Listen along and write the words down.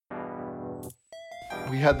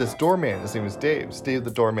we had this doorman. His name was Dave. Dave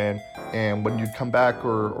the doorman. And when you'd come back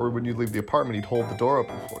or when you'd leave the apartment, he'd hold the door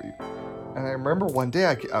open for you. And I remember one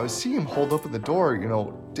day I was seeing him hold open the door,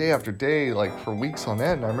 day after day, like for weeks on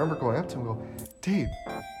end. And I remember going up to him and go, Dave,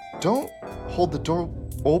 don't hold the door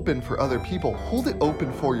open for other people. Hold it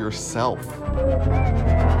open for yourself.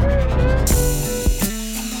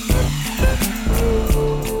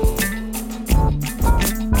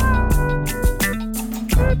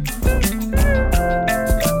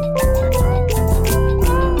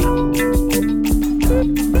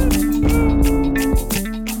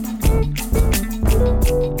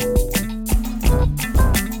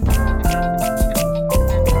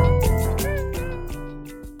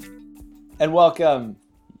 And welcome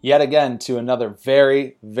yet again to another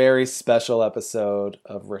very, very special episode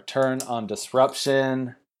of Return on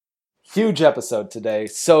Disruption. Huge episode today.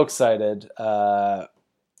 So excited.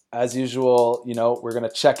 As usual, we're going to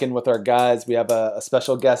check in with our guys. We have a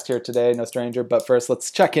special guest here today, no stranger. But first, let's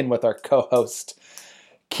check in with our co-host,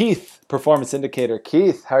 Keith, Performance Indicator.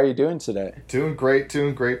 Keith, how are you doing today? Doing great,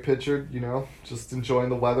 Pitcher. Just enjoying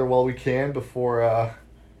the weather while we can before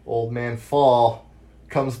Old Man Fall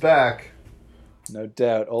comes back. No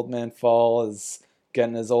doubt. Old Man Fall is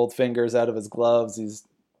getting his old fingers out of his gloves. He's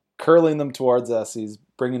curling them towards us. He's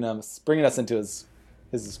bringing us into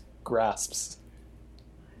his grasps.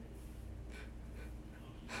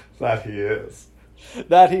 That he is.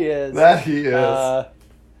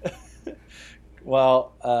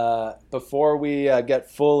 Well, before we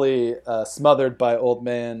get fully smothered by Old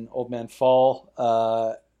Man Fall,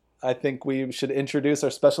 I think we should introduce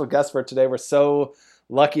our special guest for today. We're so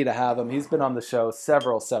lucky to have him. He's been on the show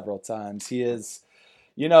several times. He is,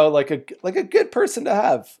 like a good person to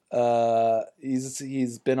have.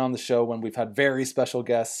 He's been on the show when we've had very special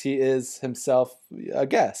guests. He is himself a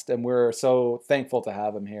guest, and we're so thankful to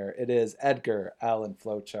have him here. It is Edgar Allen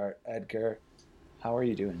Flowchart. Edgar, how are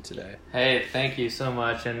you doing today? Hey, thank you so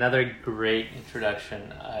much. Another great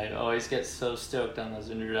introduction. I always get so stoked on those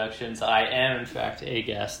introductions. I am, in fact, a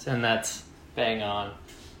guest, and that's bang on.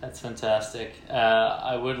 That's fantastic.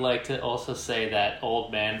 I would like to also say that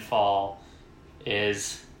Old Man Fall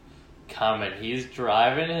is coming. He's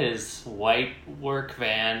driving his white work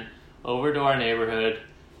van over to our neighborhood,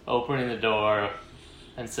 opening the door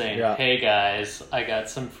and saying, Hey guys, I got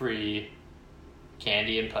some free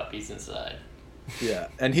candy and puppies inside. Yeah,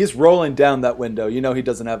 and he's rolling down that window. He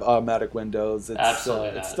doesn't have automatic windows.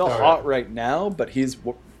 Absolutely It's still hot right now, but he's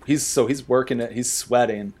working it. He's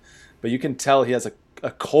sweating, but you can tell he has a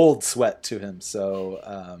cold sweat to him. So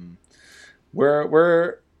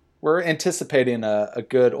we're anticipating a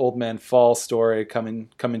good Old Man Fall story coming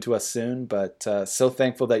to us soon. But so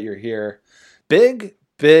thankful that you're here. Big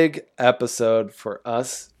episode for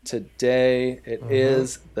us today. It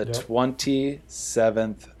is the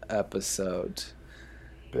 27th episode.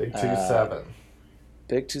 Big 27.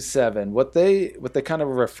 Big 27. What they kind of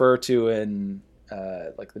refer to in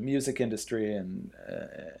like the music industry and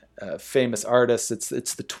famous artists,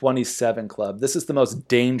 it's the 27 Club. This is the most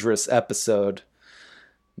dangerous episode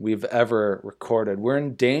we've ever recorded. We're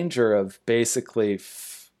in danger of basically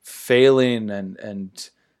failing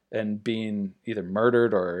and being either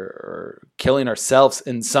murdered or killing ourselves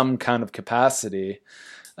in some kind of capacity.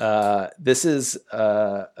 This is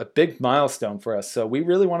a big milestone for us. So we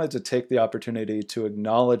really wanted to take the opportunity to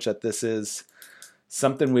acknowledge that this is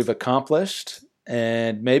something we've accomplished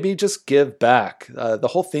and maybe just give back. The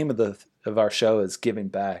whole theme of our show is giving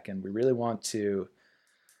back, and we really want to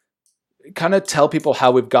kind of tell people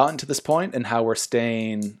how we've gotten to this point and how we're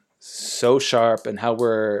staying so sharp and how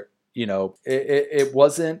we're,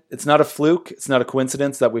 it's not a fluke. It's not a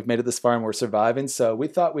coincidence that we've made it this far and we're surviving. So we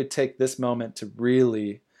thought we'd take this moment to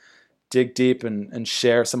really dig deep and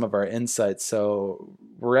share some of our insights. So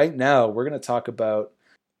right now we're going to talk about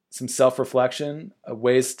some self-reflection,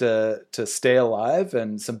 ways to stay alive,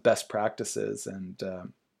 and some best practices. And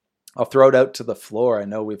I'll throw it out to the floor. I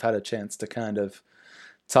know we've had a chance to kind of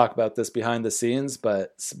talk about this behind the scenes,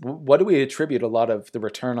 but what do we attribute a lot of the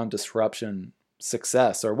Return on Disruption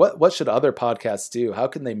success, or what should other podcasts do? How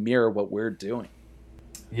can they mirror what we're doing?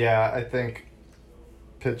 Yeah, I think,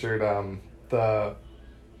 Pitchard,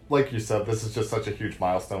 like you said, this is just such a huge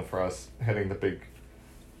milestone for us,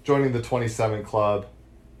 joining the 27 Club.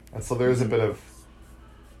 And so there's a bit of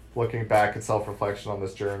looking back at self-reflection on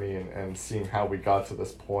this journey and seeing how we got to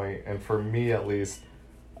this point. And for me, at least,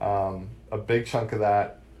 a big chunk of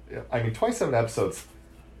that, 27 episodes,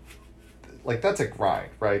 like, that's a grind,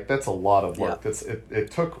 right? That's a lot of work. Yeah.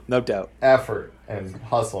 It took no doubt effort and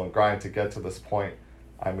hustle and grind to get to this point.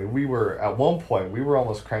 At one point, we were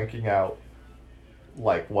almost cranking out,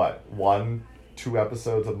 like, 1-2 2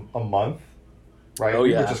 episodes a month, right? Oh,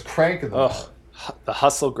 We yeah. were just cranking them out. The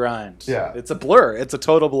hustle grind. Yeah. It's a blur. It's a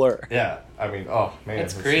total blur. Yeah, I mean, oh man,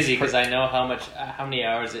 It's this crazy is because I know how many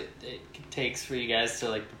hours it takes for you guys to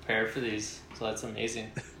like prepare for these. So that's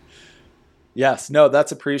amazing. Yes, no,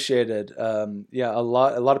 that's appreciated. Yeah, a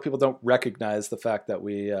lot of people don't recognize the fact that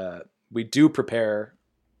we do prepare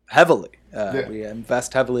heavily. Yeah. We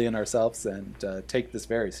invest heavily in ourselves and take this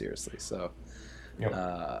very seriously. So Yep.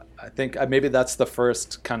 I think maybe that's the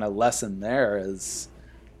first kind of lesson there is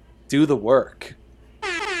do the work.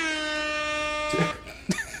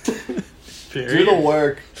 Do the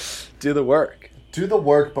work. Do the work. Do the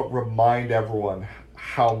work, but remind everyone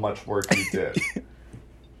how much work you did.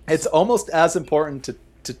 It's almost as important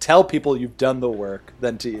to tell people you've done the work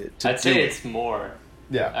than to I'd do say it. it's more.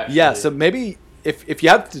 Yeah. Actually. Yeah, so maybe if you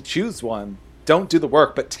have to choose one, don't do the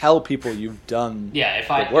work, but tell people you've done Yeah, if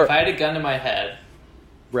the I work. had a gun to my head,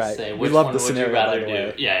 Right. say We which love one the would scenario, you rather by the do?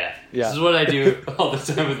 way. Yeah. Yeah. This is what I do all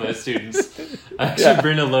the time with my students. I actually Yeah.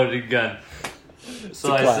 bring a loaded gun. So It's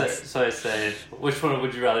a I class. say, which one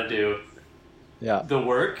would you rather do? Yeah. The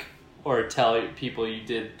work or tell people you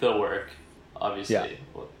did the work? Obviously. Yeah.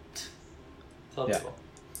 Well, tell Yeah. people.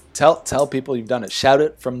 Tell people you've done it. Shout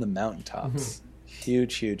it from the mountaintops.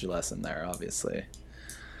 Huge lesson there, obviously.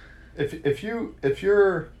 If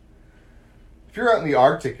you're out in the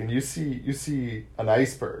Arctic and you see an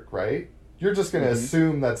iceberg, right? You're just gonna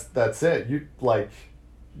assume that's it. You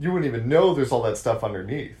wouldn't even know there's all that stuff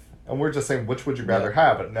underneath. And we're just saying, which would you rather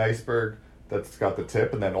have? An iceberg that's got the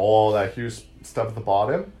tip and then all that huge stuff at the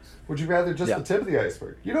bottom? Would you rather just the tip of the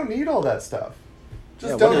iceberg? You don't need all that stuff.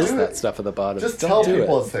 Just don't what is do that it. stuff at the bottom? Just Don't tell do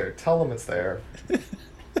people it. it's there. Tell them it's there.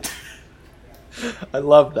 I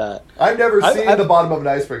love that. I've never seen I've- the bottom of an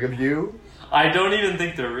iceberg. Have you? I don't even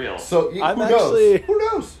think they're real. So I'm who actually- knows? Who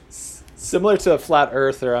knows? Similar to a flat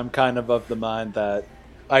earther, I'm kind of the mind that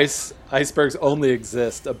icebergs only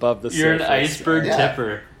exist above the You're an surface. iceberg Yeah.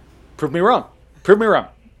 tipper. Prove me wrong. Prove me wrong.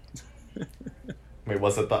 Wait,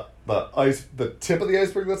 was it the tip of the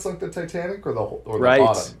iceberg that's like the Titanic, or the Right.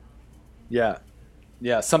 bottom? Yeah.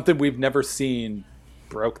 Yeah, something we've never seen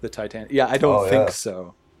broke the Titanic. Yeah, I don't Oh, think yeah.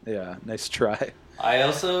 so. Yeah, nice try. I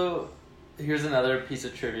also here's another piece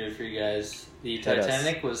of trivia for you guys. The Hit us.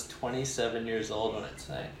 Titanic was 27 years old when it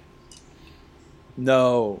sank.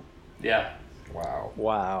 No. Yeah. Wow.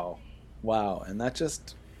 Wow. And that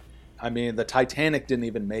just, I mean, the Titanic didn't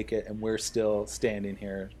even make it, and we're still standing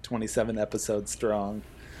here, 27 episodes strong.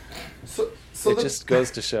 So It just goes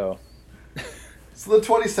to show. so the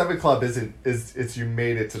 27 Club it's you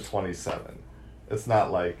made it to 27. It's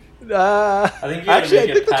not like I think you gotta actually, I make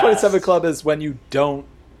it think the 27 past. Club is when you don't.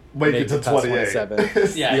 make Make it to it past 28.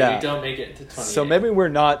 27. Yeah, Yeah. you don't make it to 28. So maybe we're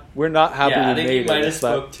not happy yeah, I we think made you might it. have It's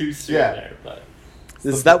spoke too soon Yeah. there, but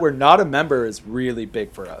is that we're not a member is really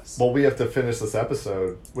big for us. Well, we have to finish this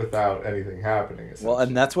episode without anything happening. Well,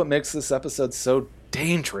 and that's what makes this episode so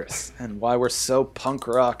dangerous and why we're so punk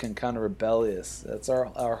rock and kind of rebellious. That's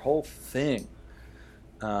our whole thing.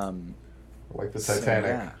 like the So, Titanic.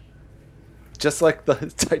 yeah. Just like the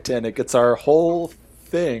Titanic, it's our whole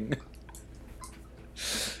thing.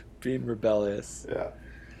 Being rebellious. Yeah.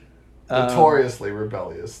 Notoriously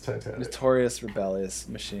rebellious Titanic. Notorious rebellious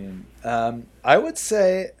machine. I would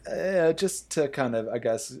say, just to kind of, I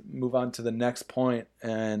guess, move on to the next point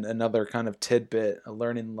and another kind of tidbit, a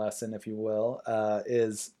learning lesson, if you will,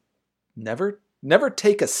 is never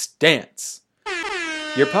take a stance.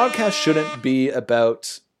 Your podcast shouldn't be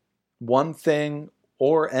about one thing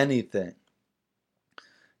or anything.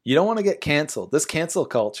 You don't want to get canceled. This cancel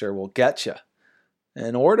culture will get you.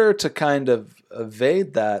 In order to kind of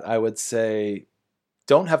evade that, I would say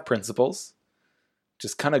don't have principles.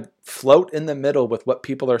 Just kind of float in the middle with what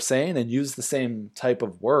people are saying and use the same type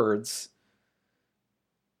of words.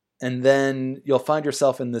 And then you'll find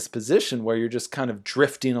yourself in this position where you're just kind of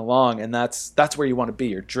drifting along, and that's where you want to be.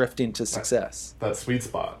 You're drifting to success. That sweet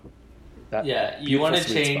spot. That yeah, you beautiful want to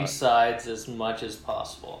sweet change spot. sides as much as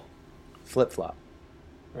possible. Flip-flop.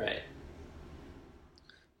 Right.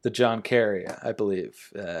 The John Kerry, I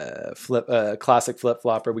believe, classic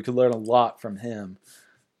flip-flopper. We could learn a lot from him.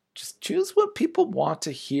 Just choose what people want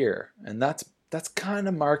to hear, and that's kind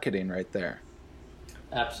of marketing right there.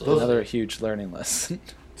 Absolutely. Another huge learning lesson.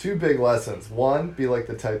 2 big lessons. 1, be like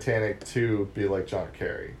the Titanic. 2, be like John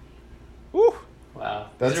Kerry. Woo! Wow.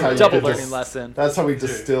 That's These are how you Double could learning just- lesson. That's how we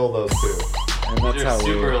distill those 2. And These that's are how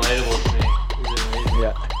super we. relatable to me. These are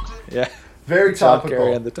amazing. Yeah. Very John topical.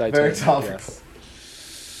 Kerry and the Titanic. Very topical. Yes.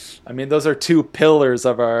 I mean, those are 2 pillars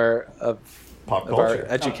of our Pop of our culture.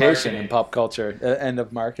 education marketing. and pop culture and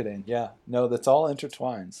of marketing. Yeah, no, that's all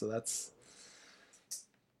intertwined. So that's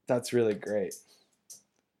really great.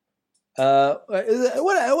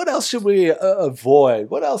 What else should we avoid?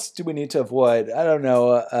 What else do we need to avoid? I don't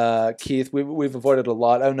know, Keith. We've avoided a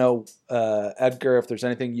lot. I don't know, Edgar, if there's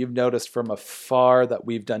anything you've noticed from afar that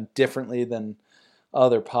we've done differently than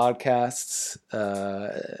other podcasts.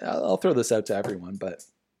 I'll throw this out to everyone, but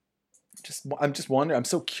I'm just wondering. I'm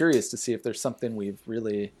so curious to see if there's something we've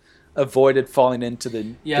really avoided falling into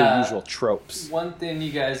the usual tropes. One thing, you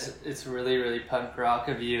guys, it's really, really punk rock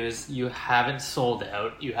of you, is you haven't sold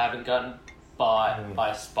out. You haven't gotten bought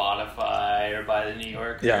by Spotify or by the New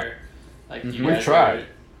Yorker. Yeah. Like We've tried.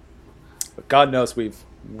 But God knows we're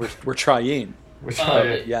trying. We're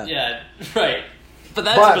trying. Yeah, right. But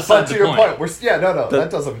that's but to your point, that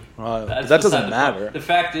doesn't. That doesn't matter. The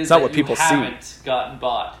fact is it's not that what people you haven't gotten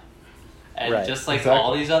bought. And right. just like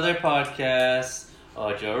all these other podcasts,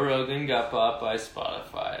 Joe Rogan got bought by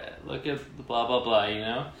Spotify. Look at the blah, blah, blah, you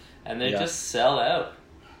know? And they just sell out.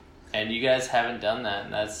 And you guys haven't done that.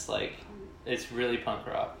 And that's like, it's really punk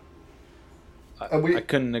rock. I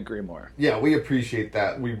couldn't agree more. Yeah, we appreciate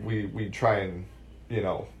that. We try and,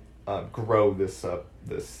 grow this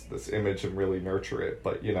image and really nurture it.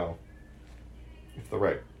 But, if the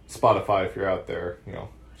right Spotify, if you're out there,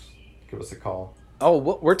 just give us a call. Oh,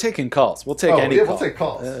 we're taking calls. We'll take any call. We'll take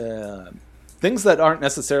calls. Things that aren't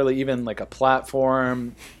necessarily even like a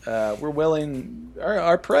platform, we're willing.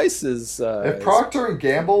 Our price is. If Procter and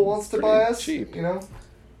Gamble wants to buy us, cheap.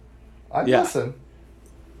 I'd listen.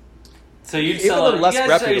 So you'd sell out. You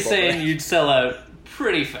guys are saying you'd sell out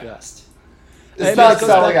pretty fast. Yeah. It's not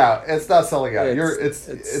selling out. It's not selling out. It's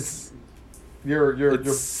a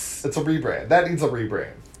rebrand. That needs a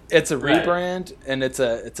rebrand. It's a rebrand, and it's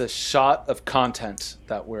a shot of content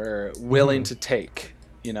that we're willing to take,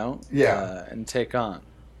 and take on.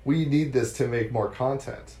 We need this to make more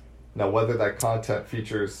content. Now, whether that content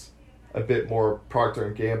features a bit more Procter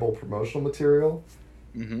 & Gamble promotional material,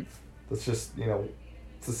 that's just,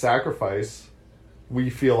 it's a sacrifice we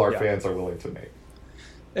feel our fans are willing to make.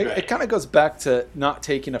 It kind of goes back to not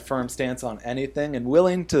taking a firm stance on anything and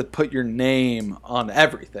willing to put your name on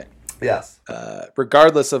everything. Yes.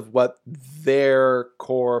 Regardless of what their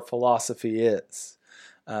core philosophy is.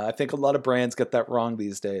 I think a lot of brands get that wrong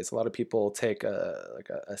these days. A lot of people take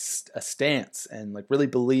a stance and like really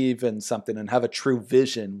believe in something and have a true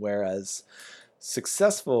vision, whereas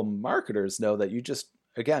successful marketers know that you just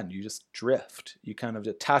drift. You kind of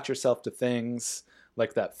attach yourself to things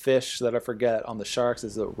like that fish that I forget on the sharks.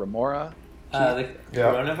 Is it Remora? The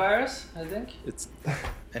coronavirus, I think.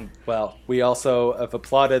 We also have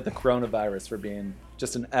applauded the coronavirus for being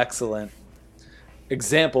just an excellent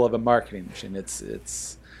example of a marketing machine.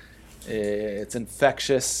 It's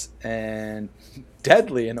infectious and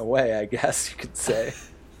deadly in a way, I guess you could say.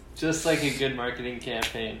 Just like a good marketing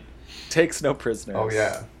campaign. Takes no prisoners. Oh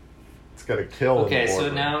yeah, it's got to kill. Okay,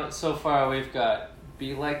 so far we've got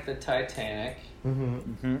be like the Titanic.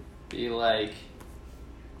 Be like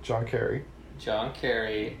John Kerry,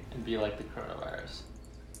 and be like the coronavirus.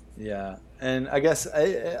 Yeah, and I guess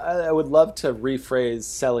I would love to rephrase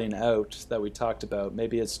selling out that we talked about.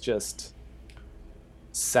 Maybe it's just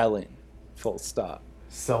selling, full stop.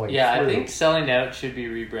 Selling. Yeah, through. I think selling out should be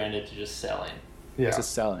rebranded to just selling. Yeah,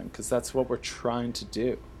 just selling, because that's what we're trying to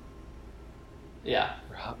do. Yeah.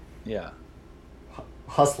 Yeah.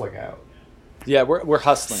 Hustling out. Yeah, we're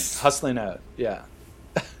hustling out. Yeah.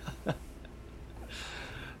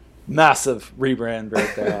 Massive rebrand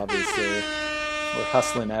right there, obviously. We're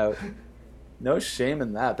hustling out. No shame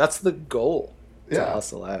in that. That's the goal, to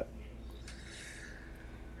hustle out.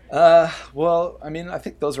 Well, I mean, I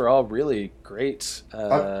think those are all really great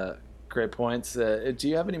great points. Do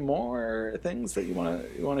you have any more things that you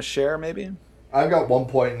want to share, maybe? I've got one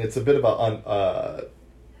point, and it's a bit of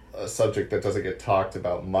a subject that doesn't get talked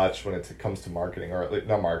about much when it comes to marketing, or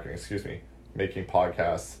not marketing, making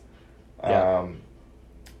podcasts. Yeah.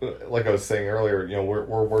 Like I was saying earlier,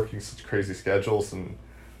 we're working such crazy schedules and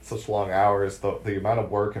such long hours. The amount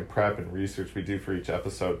of work and prep and research we do for each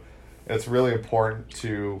episode, it's really important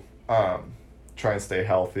to try and stay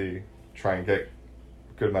healthy, try and get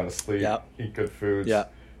a good amount of sleep, eat good foods. Yeah.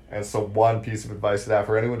 And so one piece of advice to that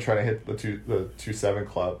for anyone trying to hit the 2-7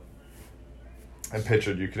 club, and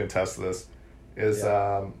Pitchard, you can attest to this, is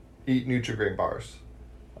eat Nutri-Grain bars.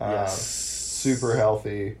 Yes. Super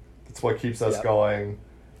healthy. That's what keeps us going.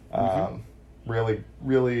 Really,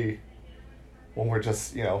 really, when we're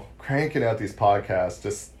just, cranking out these podcasts,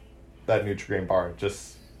 just that Nutri-Grain bar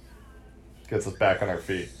just gets us back on our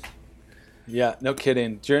feet. Yeah, no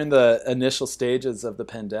kidding. During the initial stages of the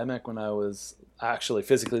pandemic, when I was actually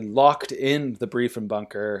physically locked in the briefing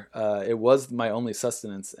bunker, it was my only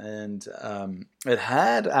sustenance. And it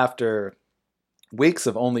had, after weeks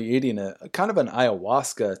of only eating it, kind of an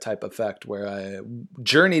ayahuasca type effect where I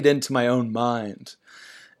journeyed into my own mind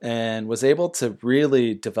and was able to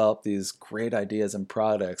really develop these great ideas and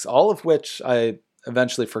products, all of which I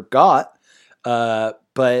eventually forgot,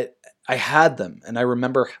 but I had them, and I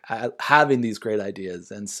remember having these great ideas.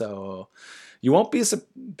 And so don't be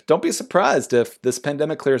surprised if this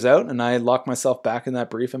pandemic clears out and I lock myself back in that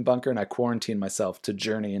briefing bunker and I quarantine myself to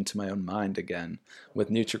journey into my own mind again with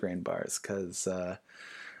Nutri-Grain bars, because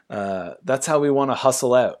that's how we want to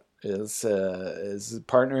hustle out, is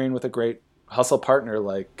partnering with a great hustle partner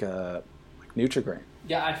like Nutri-Grain.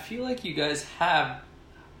 Yeah, I feel like you guys have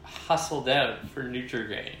hustled out for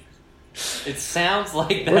Nutri-Grain. It sounds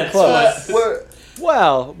like that's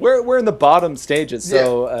we're in the bottom stages,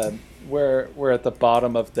 so we're at the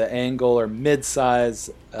bottom of the angle or mid-size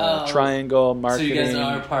triangle marketing. So you guys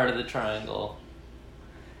are part of the triangle,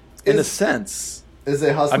 in a sense. Is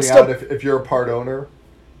it hustling out if you're a part owner?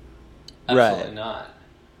 Absolutely right. not.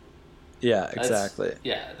 Yeah, exactly.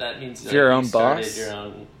 That means if you're your own started boss, your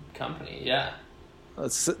own company. Yeah.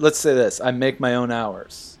 Let's say this: I make my own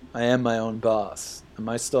hours. I am my own boss. Am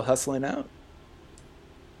I still hustling out?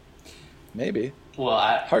 Maybe. Well,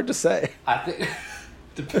 hard to say. I think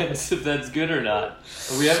depends if that's good or not.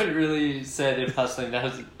 We haven't really said if hustling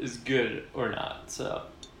out is good or not. So.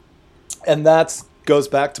 And that goes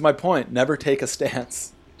back to my point: never take a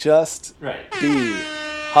stance. Just be.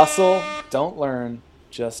 Hustle. Don't learn.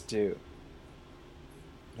 Just do.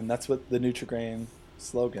 And that's what the Nutri-Grain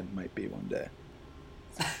slogan might be one day.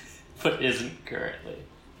 But isn't currently.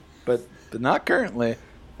 But not currently.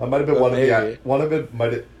 That might have been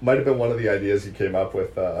might have been one of the ideas you came up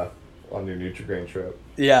with on your Nutri-Grain trip.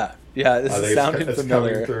 Yeah. This is sounding it's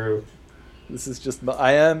familiar. Coming through. This is just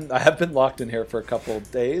I have been locked in here for a couple of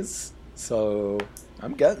days, so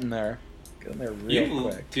I'm getting there. Getting there real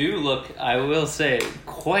quick. You do look, I will say,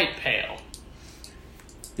 quite pale.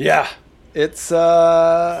 Yeah. It's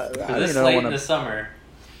this late in the summer.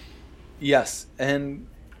 Yes, and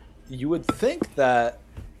you would think that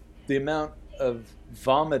the amount of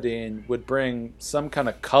vomiting would bring some kind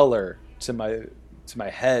of color to my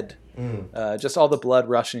head. Just all the blood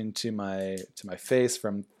rushing to my face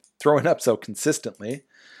from throwing up so consistently.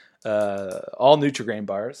 All Nutri-Grain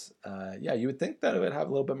bars. You would think that it would have a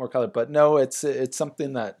little bit more color, but no, it's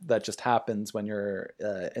something that just happens when you're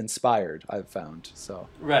inspired, I've found. So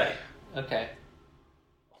right. Okay.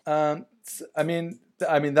 I mean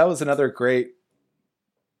that was another great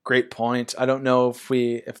point. I don't know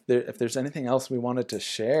if there's anything else we wanted to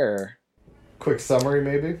share. Quick summary,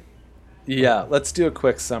 maybe. Yeah, let's do a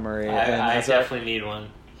quick summary. I definitely need one.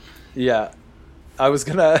 Yeah, I was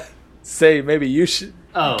gonna say maybe you should.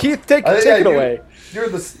 Oh. Keith, take it away.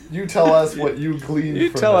 You tell us what you gleaned. You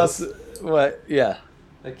from tell this. us what. Yeah.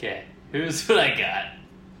 Okay. Here's what I got.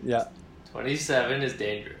 Yeah. 27 is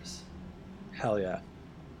dangerous. Hell yeah.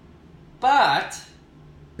 But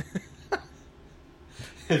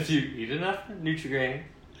if you eat enough Nutri-Grain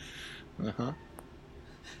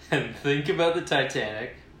and think about the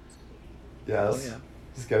Titanic. Yes. Oh, yeah.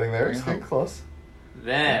 Just getting there. It's getting close.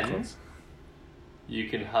 Then you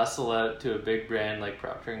can hustle out to a big brand like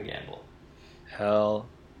Procter & Gamble. Hell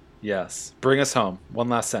yes. Bring us home. One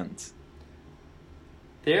last sentence.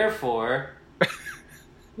 Therefore...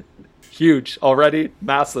 Huge. Already.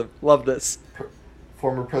 Massive. Love this.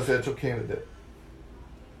 Former presidential candidate.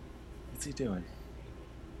 What's he doing?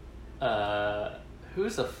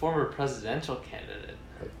 Who's a former presidential candidate?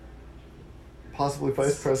 Possibly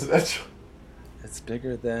vice presidential. It's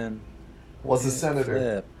bigger than... Was a senator.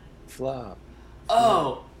 Flip. Flop.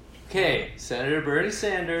 Oh, okay. Senator Bernie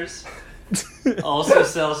Sanders also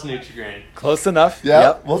sells Nutri-Grain. Close enough. Yeah,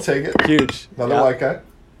 yep. We'll take it. Huge. Another white guy.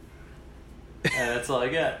 And that's all I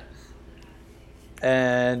got.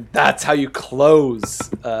 And that's how you close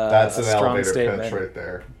that's a an strong elevator statement. pitch right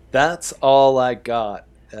there. That's all I got.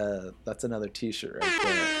 That's another T-shirt right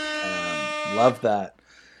there. Love that.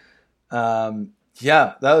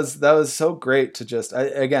 Yeah, that was so great to just,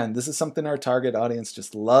 again, this is something our target audience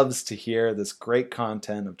just loves to hear, this great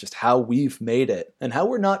content of just how we've made it and how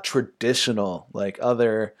we're not traditional like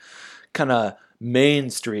other kind of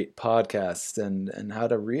Main Street podcasts, and how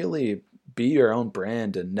to really be your own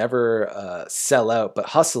brand and never sell out, but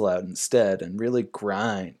hustle out instead and really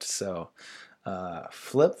grind. So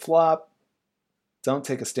flip-flop, don't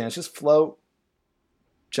take a stance, just float.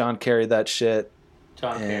 John Kerry that shit.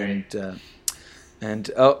 John Kerry.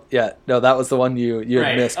 And oh yeah, no, that was the one you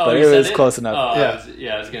right. missed, oh, but it was close enough. Oh,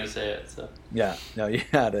 yeah, I was gonna say it. So yeah, no, you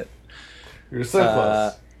had it. You're so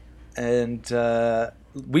close. And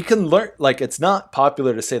we can learn. Like, it's not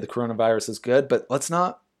popular to say the coronavirus is good, but let's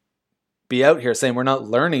not be out here saying we're not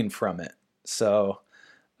learning from it. So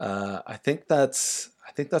I think that's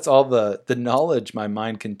all the knowledge my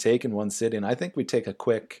mind can take in one sitting. I think we take a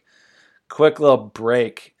quick little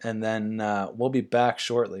break, and then we'll be back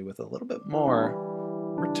shortly with a little bit more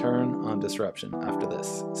Return on Disruption after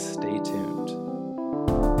this. Stay tuned.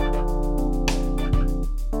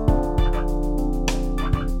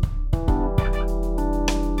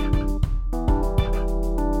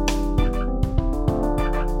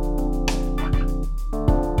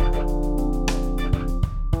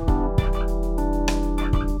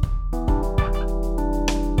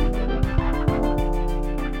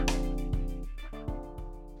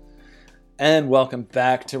 And welcome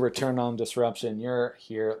back to Return on Disruption. You're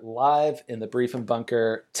here live in the Briefing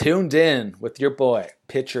Bunker, tuned in with your boy,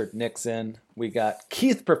 Pitcher Nixon. We got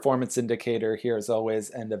Keith Performance Indicator here as always,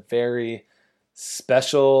 and a very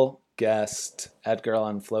special guest, Edgar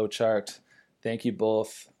on Flowchart. Thank you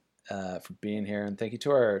both for being here, and thank you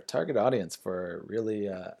to our target audience for really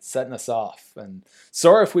setting us off. And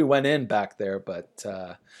sorry if we went in back there, but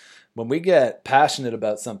when we get passionate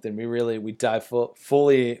about something, we dive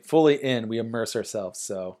fully in. We immerse ourselves.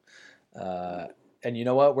 So, and you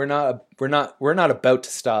know what? We're not about to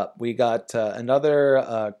stop. We got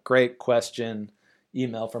another great question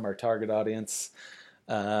email from our target audience.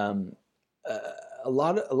 A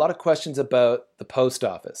lot of questions about the post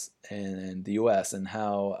office in the U.S. and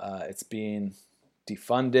how it's being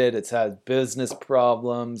defunded. It's had business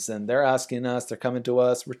problems, and they're asking us, they're coming to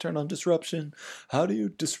us, Return on Disruption, how do you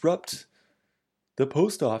disrupt the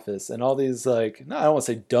post office? And all these, like, no, I don't want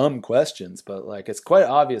to say dumb questions, but like it's quite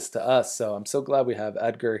obvious to us. So I'm so glad we have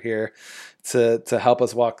Edgar here to help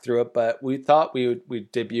us walk through it. But we thought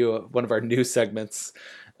we'd debut one of our new segments,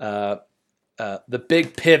 the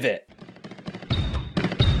Big Pivot.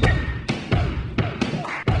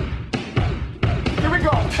 Here we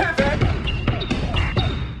go, pivot!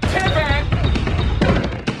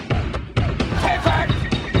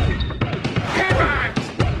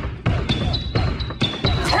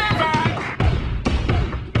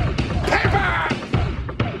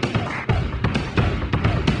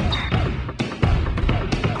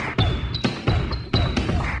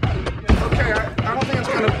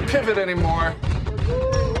 Anymore.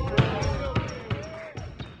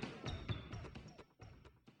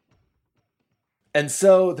 And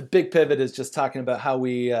so the Big Pivot is just talking about how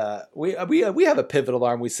we have a pivot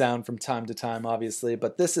alarm we sound from time to time, obviously,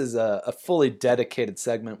 but this is a fully dedicated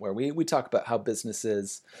segment where we talk about how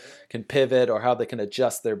businesses can pivot or how they can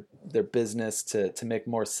adjust their business to make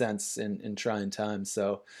more sense in trying times.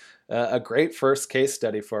 So a great first case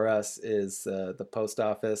study for us is the post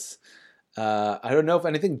office. I don't know if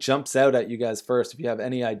anything jumps out at you guys first, if you have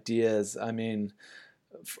any ideas. I mean,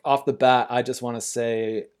 off the bat, I just want to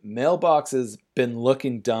say mailbox has been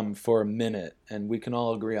looking dumb for a minute, and we can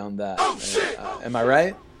all agree on that. Oh, shit! Am I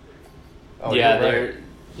right? Oh, yeah,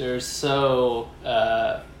 they're so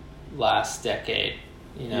last decade,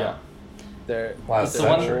 you know. Yeah. They're last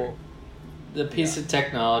century. The piece of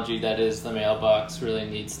technology that is the mailbox really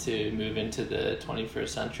needs to move into the 21st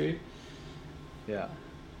century. Yeah.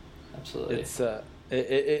 Absolutely. It's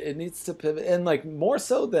it needs to pivot, and like more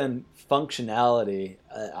so than functionality,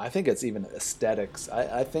 I think it's even aesthetics.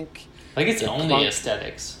 I think like it's only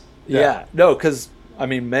aesthetics. Yeah. No, because I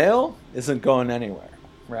mean, mail isn't going anywhere,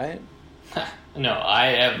 right? No, I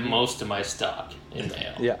have most of my stock in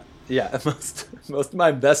mail. Yeah. Most of my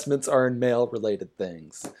investments are in mail related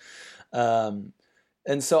things, and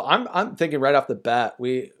so I'm thinking right off the bat,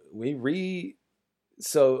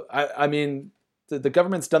 I mean. The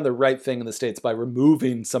government's done the right thing in the States by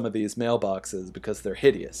removing some of these mailboxes because they're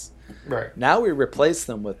hideous. Right. Now we replace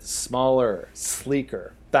them with smaller,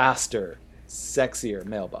 sleeker, faster, sexier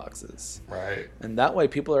mailboxes. Right. And that way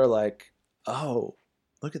people are like, oh,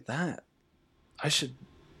 look at that. I should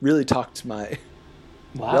really talk to my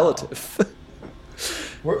relative.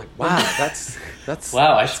 Like, wow, that's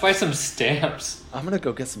wow, I should buy some stamps. I'm going to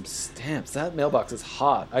go get some stamps. That mailbox is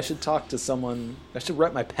hot. I should talk to someone. I should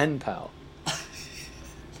write my pen pal.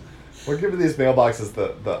 We're giving these mailboxes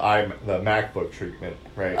the MacBook treatment,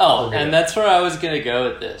 right? And that's where I was going to go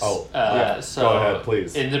with this. So go ahead,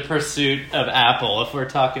 please. In the pursuit of Apple, if we're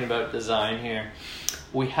talking about design here,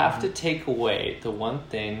 we have to take away the one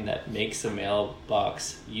thing that makes a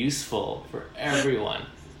mailbox useful for everyone.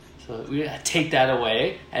 So we gotta take that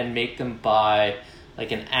away and make them buy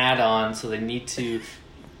like an add-on, so they need to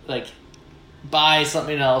like buy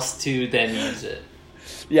something else to then use it.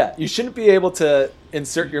 Yeah, you shouldn't be able to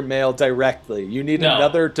insert your mail directly. You need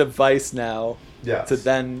another device now to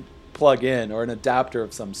then plug in, or an adapter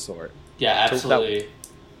of some sort. Yeah, absolutely.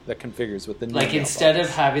 that configures with the new Like, instead of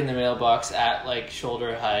mailbox. having the mailbox at, like,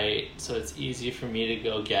 shoulder height, so it's easy for me to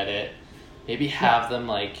go get it, maybe have them,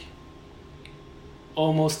 like,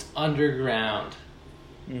 almost underground.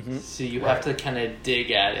 Mhm. So you have to kind of dig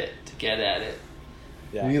at it to get at it.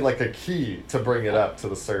 Yeah. You need like a key to bring it up to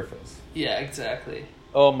the surface. Yeah, exactly.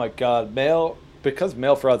 Oh my God, because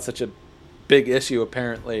mail fraud's such a big issue.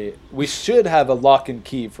 Apparently, we should have a lock and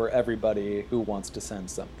key for everybody who wants to send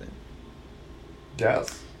something.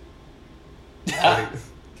 Yes. Yeah.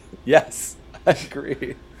 Yes, I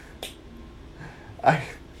agree. I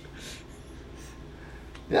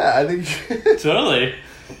think Totally.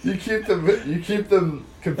 you keep them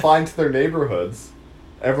confined to their neighborhoods.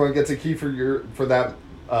 Everyone gets a key for that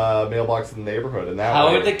mailbox in the neighborhood, and that How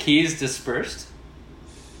way, are the keys dispersed?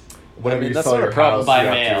 whenever you that's sell not a your problem house, by you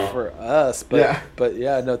have mail. to- For us, but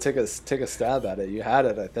Yeah. no, take a stab at it. You had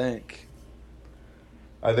it, I think.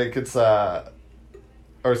 I think it's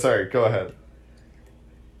or sorry, go ahead.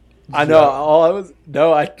 I know.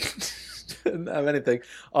 I didn't have anything.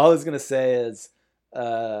 All I was gonna say is,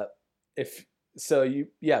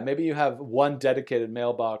 maybe you have one dedicated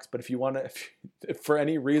mailbox, but if you want to, if for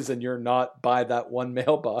any reason you're not by that one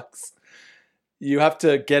mailbox, you have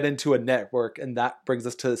to get into a network, and that brings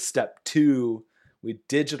us to step 2. We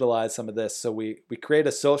digitalize some of this, so we create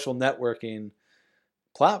a social networking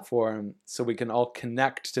platform so we can all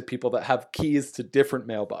connect to people that have keys to different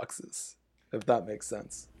mailboxes, if that makes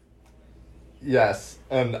sense. Yes,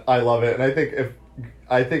 and I love it. And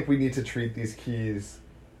I think we need to treat these keys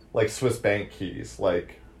like Swiss bank keys,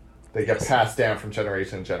 like they get passed down from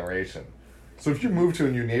generation to generation. So if you move to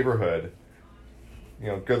a new neighborhood,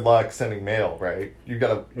 good luck sending mail, right? You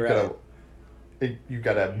gotta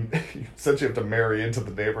essentially have to marry into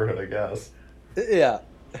the neighborhood, I guess. Yeah.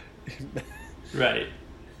 Right.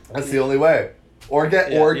 That's the only way. Or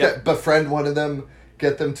befriend one of them,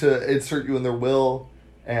 get them to insert you in their will,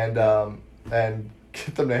 and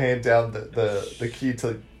get them to hand down the key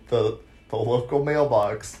to the local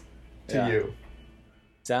mailbox to you.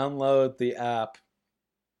 Download the app,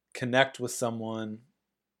 connect with someone,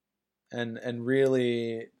 and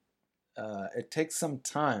really, it takes some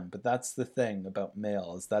time, but that's the thing about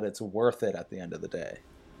mail, is that it's worth it at the end of the day.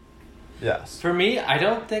 Yes. For me, I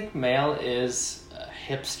don't think mail is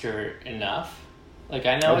hipster enough. Like,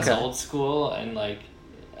 I know it's Okay. old school, and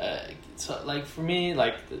so like for me,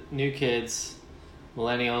 like the new kids,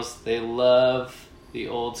 millennials, they love the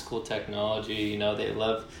old school technology. They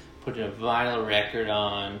love putting a vinyl record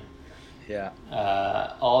on, Yeah.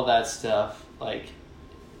 all that stuff. Like,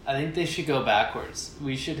 I think they should go backwards.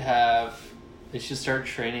 They should start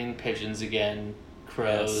training pigeons again,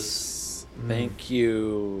 crows. Yes. Thank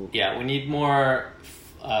you. Yeah, we need more,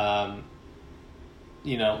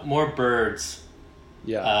 more birds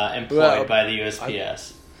Yeah. employed by the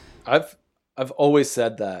USPS. I've always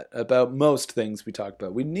said that about most things we talk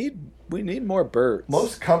about. We need more birds.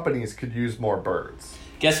 Most companies could use more birds.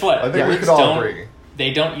 Guess what? I think we Birds could all don't- agree.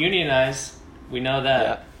 They don't unionize. We know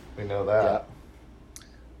that. We know that.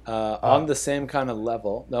 On the same kind of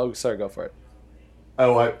level. No, sorry, go for it.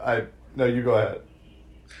 Oh, no, you go ahead.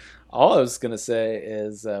 All I was gonna say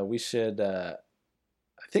is we should. I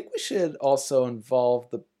think we should also involve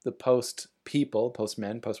the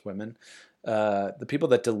postmen, postwomen, the people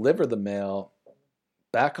that deliver the mail,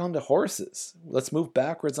 back onto horses. Let's move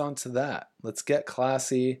backwards onto that. Let's get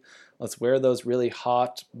classy. Let's wear those really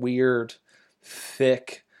hot, weird,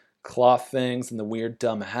 thick cloth things and the weird,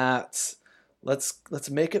 dumb hats. Let's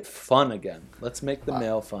make it fun again. Let's make the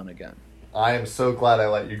mail fun again. I am so glad I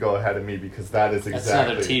let you go ahead of me, because that is That's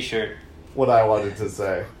another exactly T-shirt. what I wanted to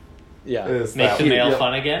say. Yeah. Is Make that the mail Yep.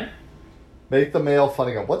 fun again. Make the mail fun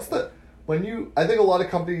again. I think a lot of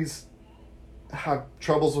companies have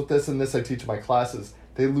troubles with this, and this I teach in my classes.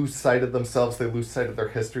 They lose sight of themselves. They lose sight of their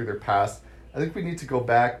history, their past. I think we need to go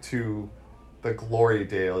back to the glory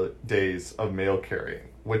days of mail carrying,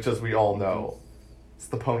 which, as we all know, it's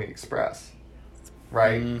the Pony Express,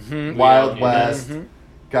 right? Mhm. Wild Yeah. West,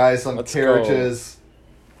 guys on Let's carriages,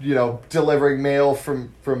 delivering mail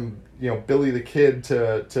from Billy the Kid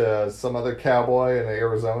to some other cowboy in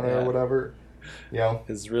Arizona Yeah. or whatever.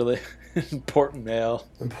 Is really important mail.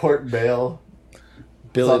 Important mail.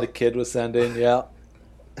 Billy So- the Kid was sending. Yeah.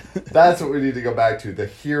 That's what we need to go back to. The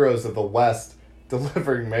heroes of the West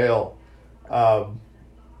delivering mail. And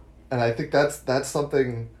I think that's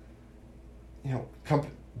something,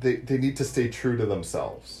 they need to stay true to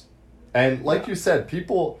themselves. And like you said,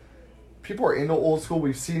 people are into old school.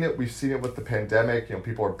 We've seen it with the pandemic.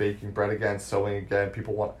 People are baking bread again, sewing again.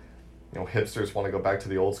 People want, hipsters want to go back to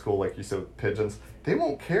the old school, like you said, with pigeons. They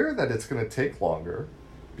won't care that it's going to take longer.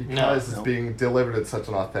 because it's No. being delivered in such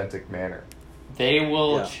an authentic manner. They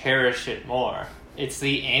will Yeah. cherish it more. It's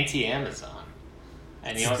the anti-Amazon,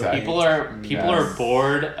 and you know Exactly. people are Yes.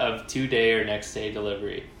 bored of 2-day or next day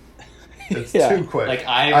delivery. It's Yeah. too quick. Like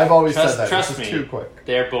I've always trust, said that. Trust It's me, just too quick.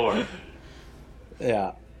 they're bored.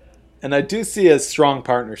 Yeah. And I do see a strong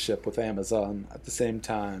partnership with Amazon at the same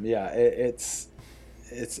time. Yeah, it's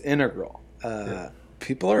integral.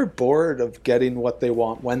 People are bored of getting what they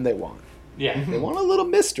want when they want. Yeah, They want a little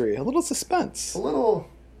mystery, a little suspense. A little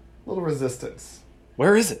resistance.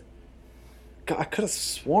 Where is it? God, I could have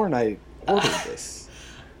sworn I ordered this.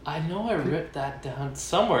 I know I ripped that down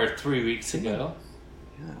somewhere 3 weeks ago.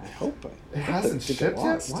 Yeah, I hope It hasn't didn't get shipped yet?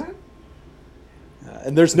 lost. What?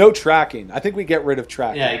 And there's no tracking. I think we get rid of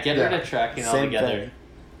tracking. Yeah, get rid Yeah. of tracking Same altogether. thing.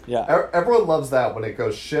 Yeah. Everyone loves that when it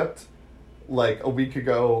goes shipped like a week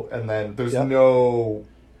ago and then there's Yep. no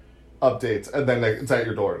updates and then it's at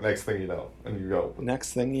your door next thing you know and you go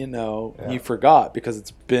Next thing you know, Yeah. you forgot because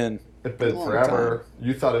it's been it's been a long forever. time.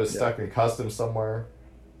 You thought it was Yeah. stuck in customs somewhere.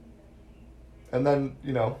 And then,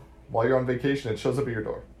 while you're on vacation it shows up at your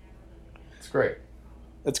door. It's great.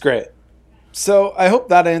 It's great. So I hope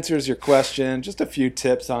that answers your question. Just a few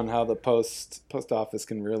tips on how the post office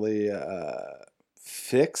can really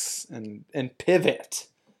fix and pivot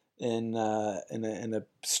in a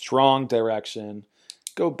strong direction.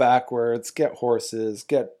 Go backwards, get horses,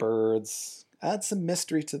 get birds, add some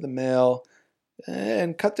mystery to the mail,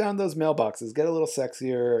 and cut down those mailboxes. Get a little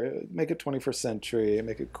sexier, make it 21st century,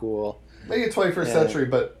 make it cool. Make it 21st Yeah. century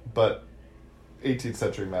but 18th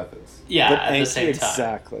century methods. Yeah, But at the same time.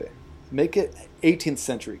 exactly. Make it 18th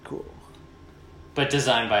century cool. But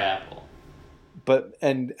designed by Apple. But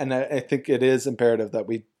and I think it is imperative that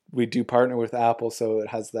we do partner with Apple so it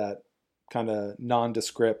has that kind of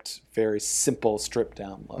nondescript, very simple stripped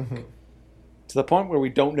down look. Mhm. To the point where we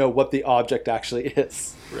don't know what the object actually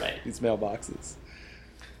is. Right. These mailboxes.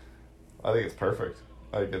 I think it's perfect.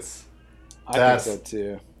 I think it's I That's- think so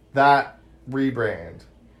too. that rebrand.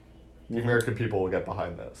 The Mhm. American people will get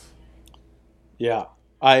behind this. Yeah.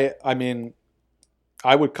 I mean,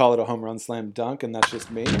 I would call it a home run slam dunk, and that's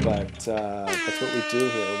just me. But that's what we do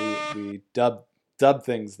here. We dub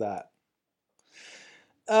things that.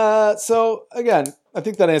 So again, I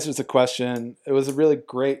think that answers the question. It was a really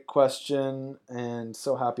great question, and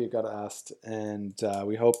so happy it got asked. And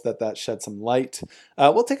we hope that shed some light.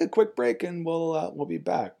 We'll take a quick break, and we'll be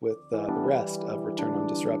back with the rest of Return on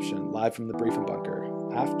Disruption, live from the Briefing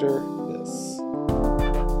Bunker after this.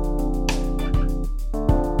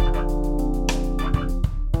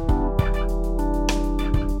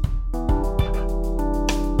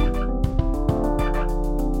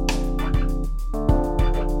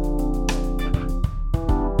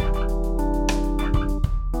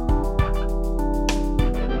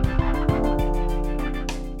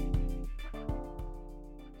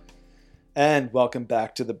 And welcome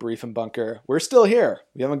back to the Briefing Bunker. We're still here.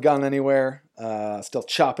 We haven't gone anywhere. Still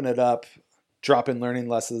chopping it up, dropping learning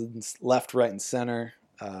lessons left, right, and center.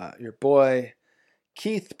 Your boy,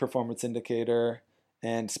 Keith, Performance Indicator,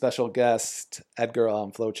 and special guest, Edgar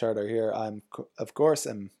on Flowchart are here. I'm, of course,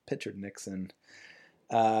 Pitchard Nixon.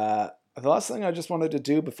 The last thing I just wanted to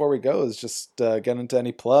do before we go is just get into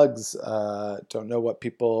any plugs. Don't know what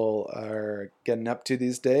people are getting up to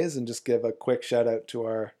these days, and just give a quick shout out to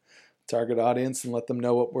our target audience and let them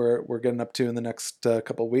know what we're getting up to in the next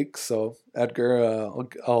couple weeks. So Edgar,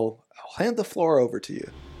 I'll hand the floor over to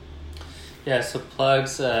you. Yeah, so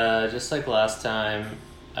plugs, just like last time,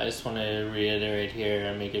 I just want to reiterate here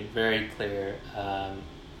and make it very clear.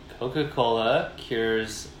 Coca-Cola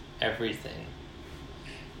cures everything.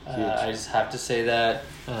 I just have to say that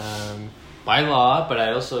by law, but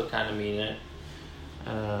I also kind of mean it.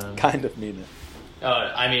 Kind of mean it. Oh,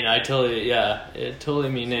 I mean, I totally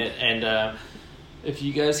mean it. And if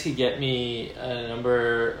you guys could get me a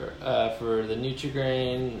number for the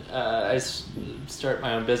Nutri-Grain, I start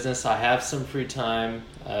my own business. I have some free time,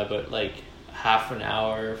 but like half an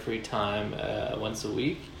hour free time once a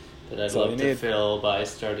week that I'd love to fill by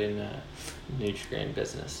starting a Nutri-Grain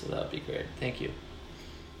business. So that would be great. Thank you.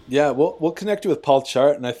 Yeah, we'll connect you with Paul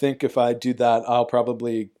Chart, and I think if I do that, I'll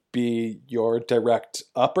probably be your direct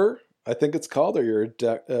upper, I think it's called, or your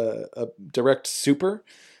direct super.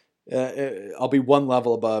 I'll be one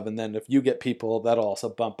level above, and then if you get people, that'll also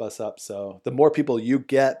bump us up. So the more people you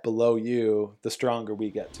get below you, the stronger we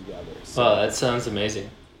get together. So Wow, that sounds amazing.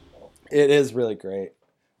 it is really great.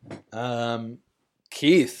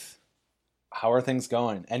 Keith, how are things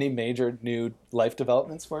going? Any major new life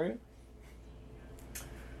developments for you?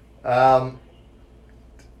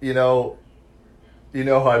 You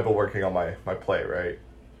know how I've been working on my play, right?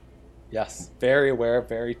 Yes, very aware,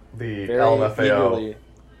 very The very LMFAO, eagerly.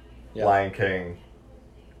 Yeah. Lion King,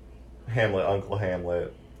 Hamlet, Uncle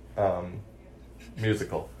Hamlet,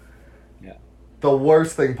 musical. Yeah. The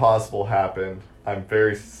worst thing possible happened. I'm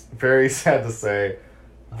very, very sad to say.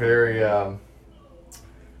 Very, I'm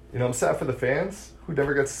sad for the fans who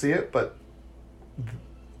never got to see it, but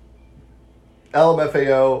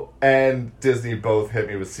LMFAO and Disney both hit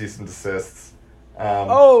me with cease and desists.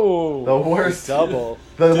 The worst. double.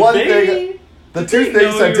 The Did one they- thing, the did two they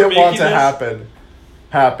things know I you were didn't want making to this?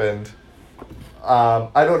 happened.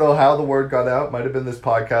 I don't know how the word got out. Might have been this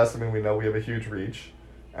podcast. I mean, we know we have a huge reach.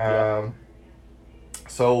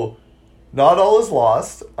 So, not all is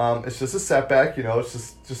lost. It's just a setback.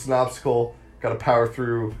 It's just an obstacle. Got to power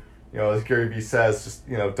through. As Gary Vee says, just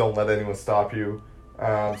don't let anyone stop you.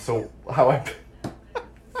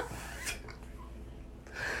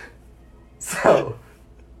 So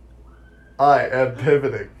I am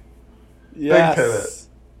pivoting. Yes. pivot.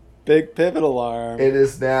 Big pivot alarm. It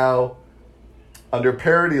is now under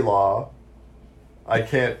parody law. I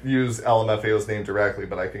can't use LMFAO's name directly,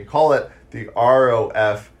 but I can call it the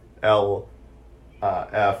ROFLFMAO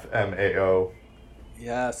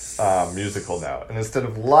Yes. musical now. And instead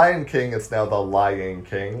of Lion King, it's now the Lying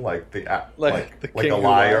King, like the Like the like king a who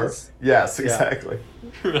liar. lies. Yes, Yeah. exactly.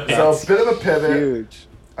 Right. So a bit of a pivot. Huge.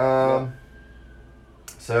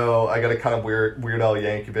 So I got to kind of Weird Al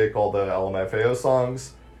Yankovic all the LMFAO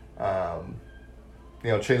songs.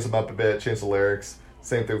 Change them up a bit, change the lyrics.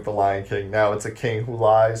 Same thing with the Lion King. Now it's a king who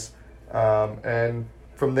lies. And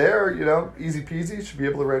from there, easy peasy. Should be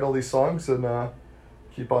able to write all these songs and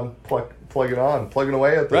keep on plugging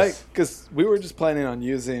away at this. Right, because we were just planning on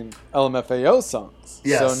using LMFAO songs.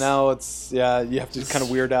 Yes. So now it's, you have to kind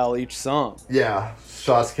of Weird Al each song. Yeah,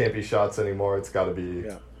 shots can't be shots anymore. It's got to be,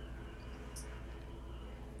 Yeah.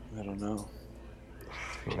 I don't know.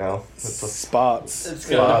 it's a Spots. It's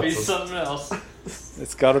gotta be Lots of- something else.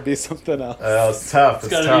 It's got to be something else. it's tough. It's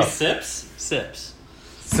It's gotta be tough. sips.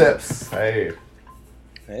 Sips. Hey,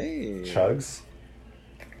 Hey. chugs.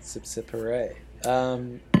 Sip, sip, hooray.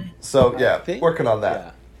 So I think- working on that.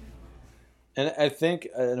 Yeah. And I think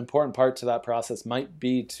an important part to that process might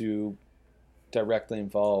be to directly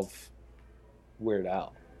involve Weird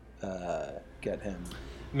Al. Get him.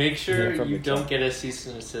 Make sure Yeah, from you the don't jump. get a cease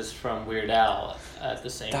and desist from Weird Al at the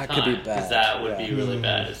same That time. could be Because bad, that would yeah. be really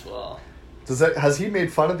bad as well. Has he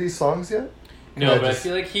made fun of these songs yet? No, I but just- I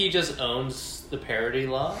feel like he just owns the parody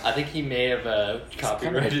law. I think he may have He's kind of a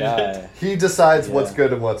copyrighted guy. it. He decides Yeah. what's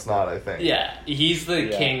good and what's not, I think. Yeah, he's the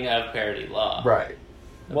Yeah. king of parody law. Right.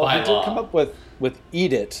 Well, by he did law. come up with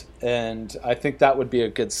Eat It, and I think that would be a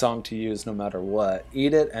good song to use no matter what.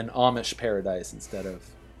 Eat It and Amish Paradise instead of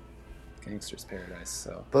Gangster's Paradise.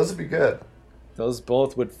 So Those would be good. those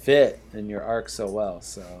both would fit in your arc so well.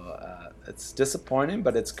 So it's disappointing,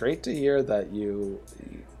 but it's great to hear that you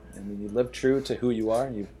live true to who you are,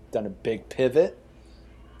 and you've done a big pivot.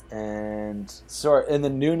 And the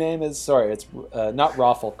new name is it's not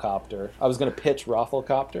Rafflecopter. I was going to pitch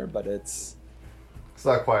Rafflecopter, but it's It's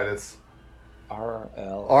not quite. It's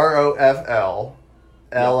RL. ROFL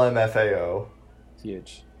LMFAO,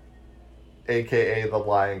 Huge. aka the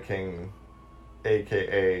Lion King,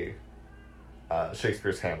 aka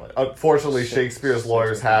Shakespeare's Hamlet. Unfortunately, Shakespeare's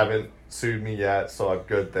lawyers haven't sued me yet, so I'm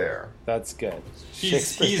good there. That's good. He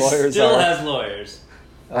Shakespeare's lawyers still are, has lawyers.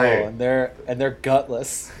 Hey. and they're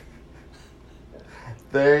gutless.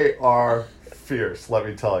 They are fierce, let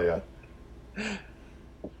me tell you.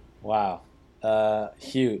 Wow.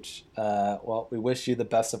 Huge. Well, we wish you the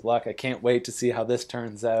best of luck. I can't wait to see how this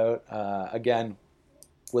turns out. Again,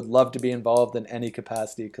 would love to be involved in any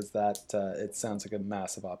capacity because it sounds like a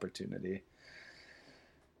massive opportunity.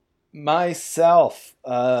 Myself,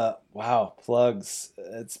 wow, plugs.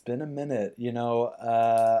 It's been a minute.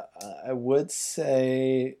 I would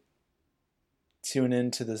say tune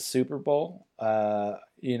into the Super Bowl.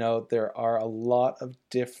 There are a lot of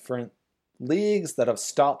different leagues that have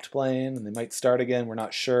stopped playing and they might start again. We're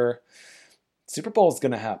not sure. Super Bowl is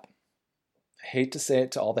going to happen. I hate to say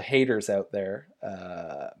it to all the haters out there,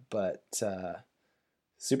 but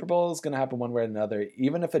Super Bowl is going to happen one way or another.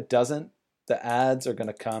 Even if it doesn't, the ads are going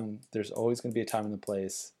to come. There's always going to be a time and a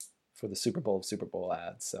place for the Super Bowl of Super Bowl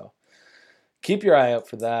ads. So keep your eye out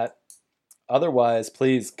for that. Otherwise,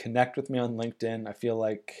 please connect with me on LinkedIn. I feel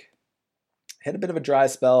like I hit a bit of a dry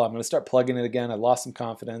spell. I'm going to start plugging it again. I lost some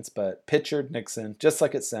confidence, but Pitchard Nixon, just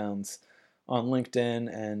like it sounds, on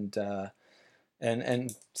LinkedIn,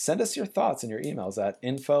 and send us your thoughts and your emails at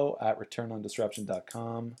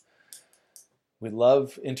info@returnondisruption.com. We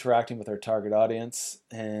love interacting with our target audience,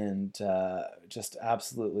 and just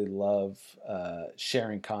absolutely love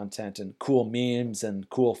sharing content and cool memes and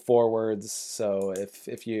cool forwards. So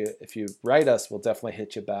if you write us, we'll definitely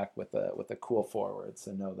hit you back with a cool forward.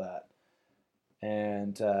 So know that.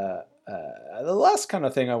 And the last kind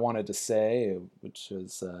of thing I wanted to say, which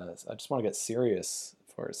is I just want to get serious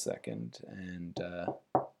for a second, and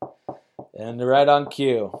right on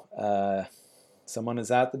cue. Someone is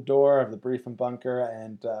at the door of the briefing bunker,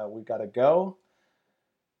 and we gotta go.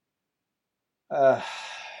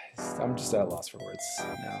 I'm just at a loss for words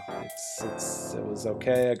now. It was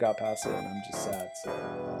okay. I got past it, and I'm just sad. So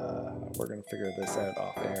we're gonna figure this out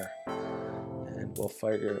off air, and we'll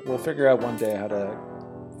figure out one day how to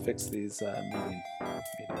fix these meeting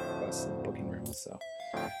requests and booking rooms. So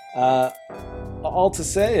all to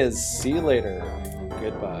say is see you later.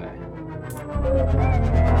 Goodbye.